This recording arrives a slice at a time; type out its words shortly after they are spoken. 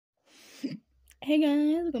Hey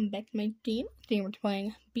guys, welcome back to my team. Today we're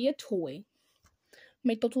playing Be a Toy.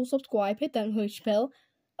 Make the tool subscribe, hit that notification bell.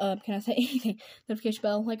 Can I say anything? Notification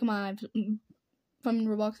bell, like my from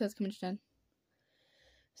Roblox that's coming to 10.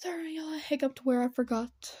 Sorry, y'all, I hiccuped where I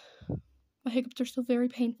forgot. My hiccups are still very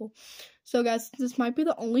painful. So guys, this might be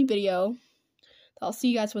the only video that I'll see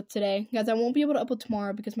you guys with today. Guys, I won't be able to upload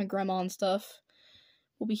tomorrow because my grandma and stuff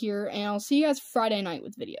will be here, and I'll see you guys Friday night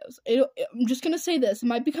with videos. I'm just gonna say this, it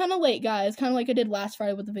might be kind of late, guys, kind of like I did last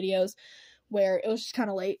Friday with the videos, where it was just kind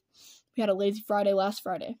of late. We had a lazy Friday last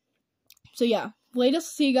Friday. So yeah, latest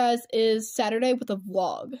to see you guys is Saturday with a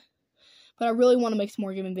vlog, but I really want to make some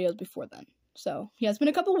more gaming videos before then. So yeah, it's been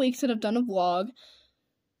a couple weeks that I've done a vlog,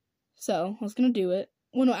 so I was gonna do it.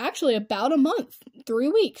 Well, no, actually about a month, 3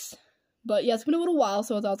 weeks, but yeah, it's been a little while,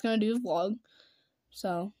 so I was gonna do a vlog.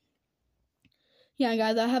 So yeah,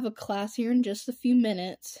 guys, I have a class here in just a few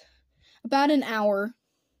minutes. About an hour.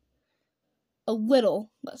 A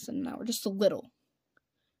little less than an hour. Just a little.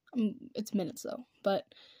 It's minutes, though. But,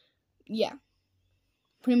 yeah.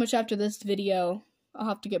 Pretty much after this video, I'll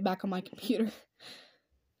have to get back on my computer.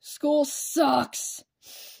 School sucks!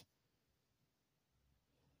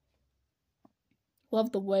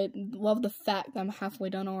 Love the fact that I'm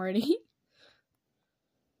halfway done already.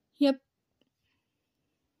 Yep.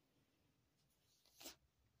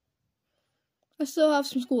 I still have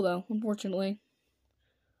some school, though, unfortunately.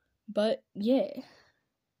 But, yeah.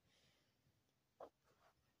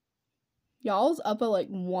 Y'all's up at, like,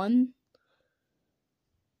 1.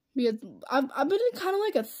 Because I've been in kind of,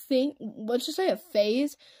 like, a thing, let's just say a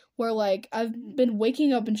phase, where, like, I've been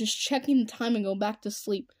waking up and just checking the time and going back to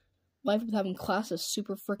sleep. Life with having classes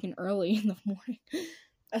super freaking early in the morning.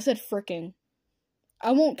 I said fricking.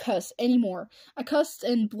 I won't cuss anymore. I cussed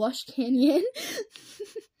in Blush Canyon.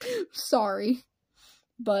 Sorry.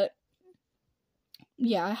 But,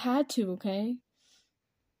 yeah, I had to, okay?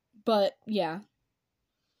 But, yeah.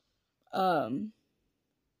 Yeah,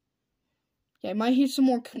 I might hear some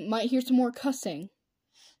more cussing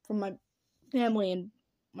from my family and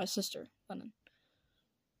my sister, Lennon.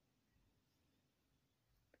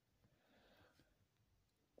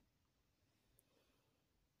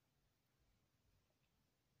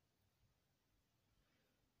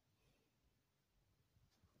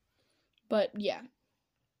 But, yeah.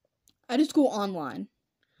 I do school online.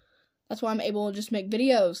 That's why I'm able to just make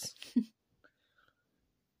videos.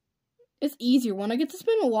 It's easier when I get to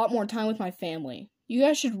spend a lot more time with my family. You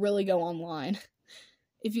guys should really go online.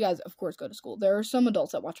 If you guys, of course, go to school. There are some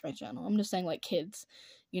adults that watch my channel. I'm just saying, like, kids,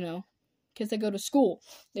 you know. Kids that go to school.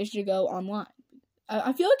 They should go online.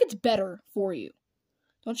 I feel like it's better for you.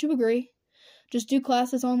 Don't you agree? Just do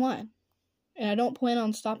classes online. And I don't plan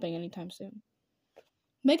on stopping anytime soon.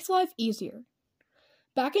 Makes life easier.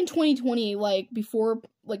 Back in 2020, like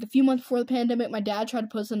a few months before the pandemic, my dad tried to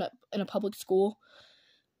put us in a public school.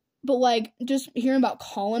 But like just hearing about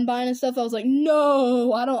Columbine and stuff, I was like,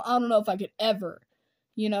 no, I don't know if I could ever.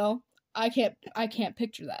 You know? I can't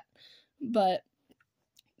picture that. But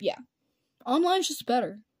yeah. Online's just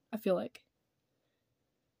better, I feel like.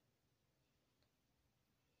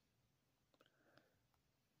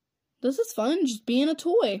 This is fun, just being a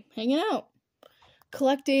toy, hanging out.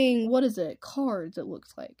 Collecting, what is it? Cards, it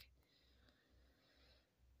looks like.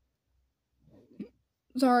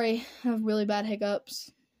 Sorry, I have really bad hiccups.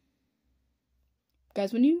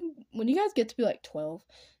 Guys, when you guys get to be like 12,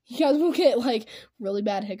 you guys will get like really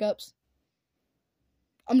bad hiccups.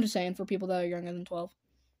 I'm just saying for people that are younger than 12.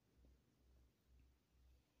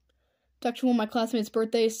 It's actually one of my classmates'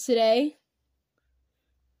 birthdays today.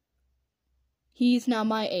 He's now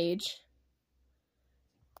my age.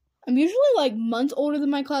 I'm usually, like, months older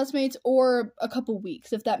than my classmates, or a couple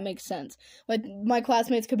weeks, if that makes sense. Like, my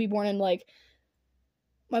classmates could be born in, like,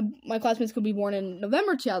 my classmates could be born in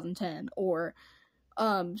November 2010, or,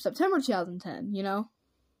 September 2010, you know?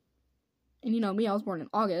 And you know me, I was born in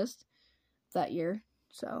August that year,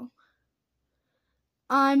 so.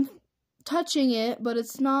 I'm touching it, but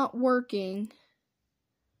it's not working.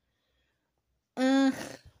 Well,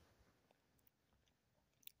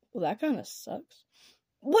 that kind of sucks.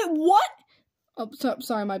 Wait, what? Oh,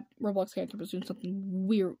 sorry, my Roblox character was doing something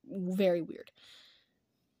weird, very weird.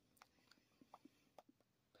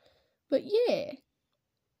 But yeah,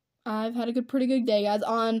 I've had a pretty good day, guys.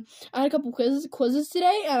 I had a couple quizzes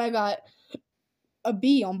today, and I got a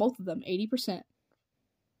B on both of them, 80%.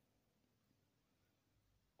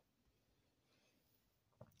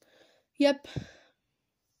 Yep.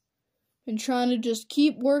 Been trying to just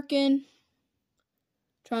keep working.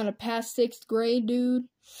 Trying to pass 6th grade, dude.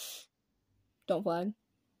 Don't flag.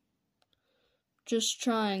 Just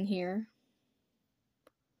trying here.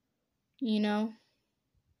 you know?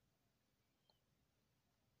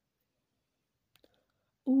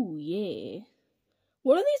 Ooh, yeah.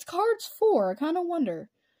 What are these cards for? I kind of wonder.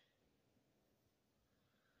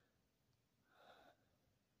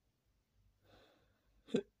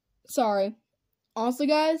 Sorry. Honestly,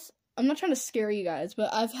 guys, I'm not trying to scare you guys,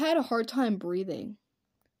 but I've had a hard time breathing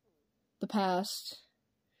the past.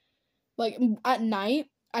 Like, at night,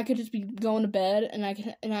 I could just be going to bed, and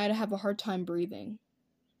I'd have a hard time breathing.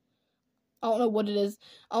 I don't know what it is.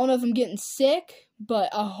 I don't know if I'm getting sick, but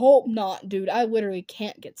I hope not, dude. I literally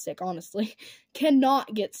can't get sick, honestly.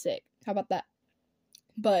 Cannot get sick. How about that?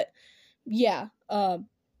 But, yeah.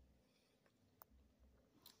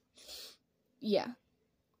 Yeah.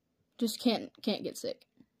 Just can't get sick.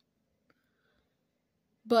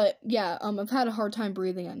 But, yeah, I've had a hard time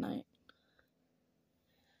breathing at night.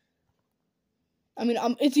 I mean,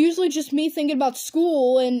 it's usually just me thinking about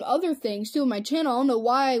school and other things, too, on my channel. I don't know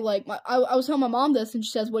why, like, I was telling my mom this, and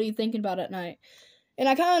she says, what are you thinking about at night? And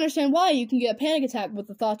I kind of understand why you can get a panic attack with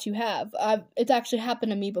the thoughts you have. It's actually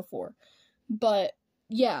happened to me before. But,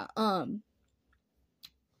 yeah, my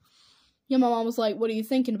mom was like, what are you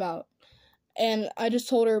thinking about? And I just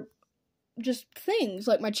told her just things,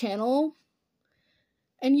 like my channel.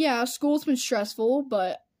 And, yeah, school's been stressful,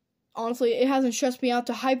 but honestly, it hasn't stressed me out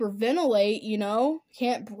to hyperventilate, you know?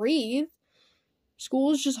 Can't breathe.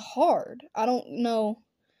 School is just hard. I don't know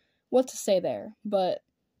what to say there, but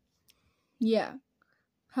yeah.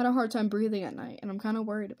 Had a hard time breathing at night, and I'm kind of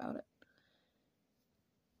worried about it.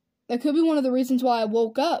 That could be one of the reasons why I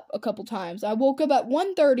woke up a couple times. I woke up at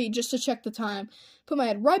 1:30 just to check the time, put my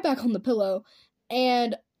head right back on the pillow,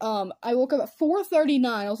 and I woke up at 4:39.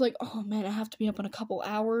 I was like, oh man, I have to be up in a couple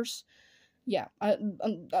hours. Yeah,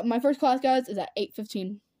 my first class, guys, is at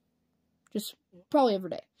 8:15. Just probably every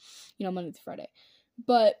day. You know, Monday through Friday.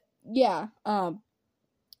 But, yeah, not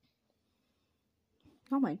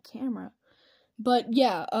my camera. But,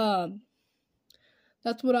 yeah,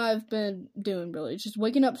 that's what I've been doing, really. Just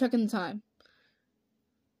waking up, checking the time.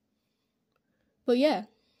 But, yeah.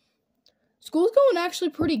 School's going actually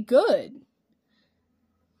pretty good.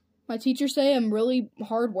 My teachers say I'm really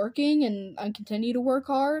hardworking, and I continue to work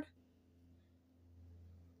hard.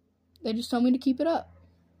 They just tell me to keep it up.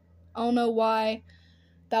 I don't know why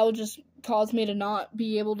that would just cause me to not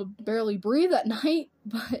be able to barely breathe at night,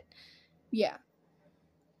 but yeah.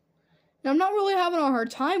 And I'm not really having a hard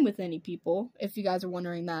time with any people, if you guys are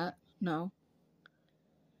wondering that. No.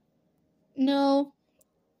 No.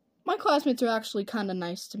 My classmates are actually kind of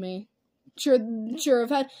nice to me. Sure, I've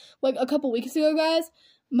had, like, a couple weeks ago, guys,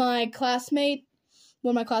 one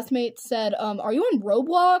of my classmates said, are you on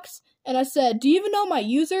Roblox? And I said, do you even know my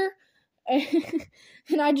user?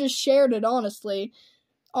 And I just shared it, honestly.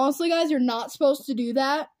 Honestly, guys, you're not supposed to do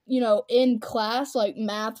that, you know, in class, like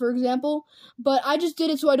math, for example. But I just did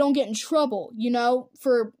it so I don't get in trouble, you know,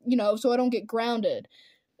 so I don't get grounded.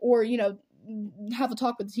 Or, you know, have a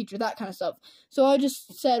talk with the teacher, that kind of stuff. So I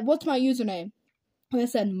just said, what's my username? And they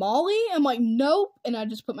said, Molly? I'm like, nope. And I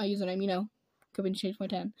just put my username, you know, could be changed my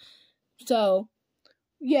 10. So,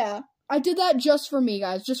 yeah. I did that just for me,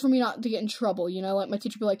 guys. Just for me not to get in trouble, you know? Like, my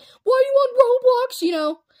teacher would be like, why are you on Roblox? You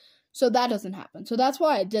know? So that doesn't happen. So that's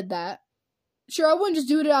why I did that. Sure, I wouldn't just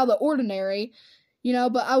do it out of the ordinary, you know?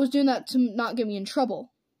 But I was doing that to not get me in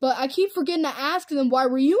trouble. But I keep forgetting to ask them, why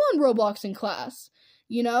were you on Roblox in class?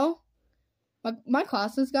 You know? My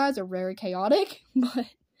classes, guys, are very chaotic. But,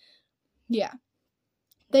 yeah.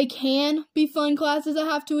 They can be fun classes, I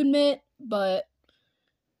have to admit. But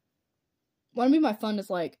what I mean by fun is,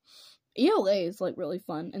 like, ELA is, like, really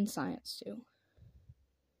fun, and science, too.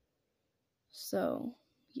 So,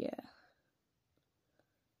 yeah.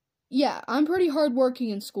 Yeah, I'm pretty hardworking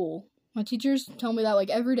in school. My teachers tell me that, like,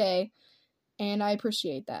 every day, and I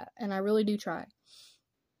appreciate that, and I really do try.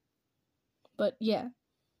 But, yeah.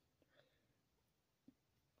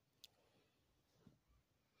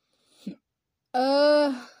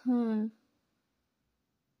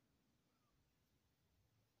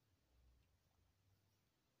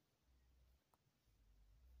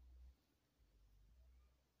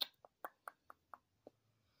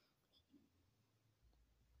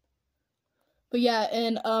 But yeah,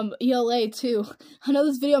 and ELA too. I know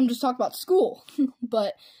this video I'm just talking about school,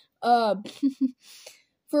 but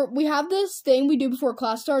we have this thing we do before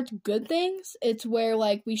class starts, good things. It's where,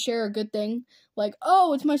 like, we share a good thing, like,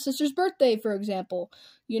 oh, it's my sister's birthday, for example,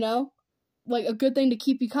 you know? Like, a good thing to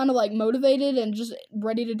keep you kind of, like, motivated and just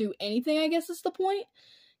ready to do anything, I guess is the point,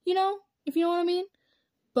 you know? If you know what I mean?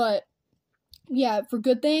 But yeah, for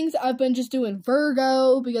good things, I've been just doing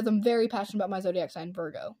Virgo, because I'm very passionate about my zodiac sign,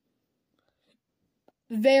 Virgo.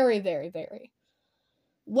 Very, very, very.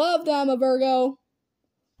 Love that I'm a Virgo.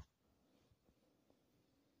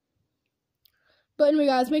 But anyway,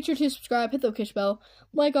 guys, make sure to subscribe, hit the notification bell,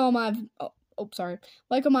 like all my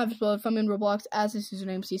if I'm in Roblox as this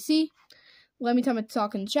username CC. Let me time to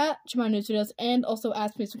talk in the chat, to my news videos, and also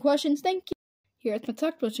ask me some questions. Thank you. Here at my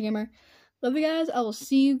Talk Poster Gamer. Love you guys. I will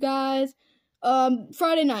see you guys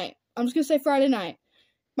Friday night. I'm just gonna say Friday night.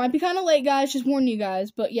 Might be kind of late, guys. Just warning you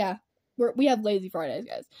guys. But yeah, we have lazy Fridays,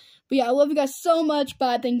 guys. But yeah, I love you guys so much.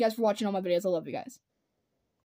 Bye. Thank you guys for watching all my videos. I love you guys.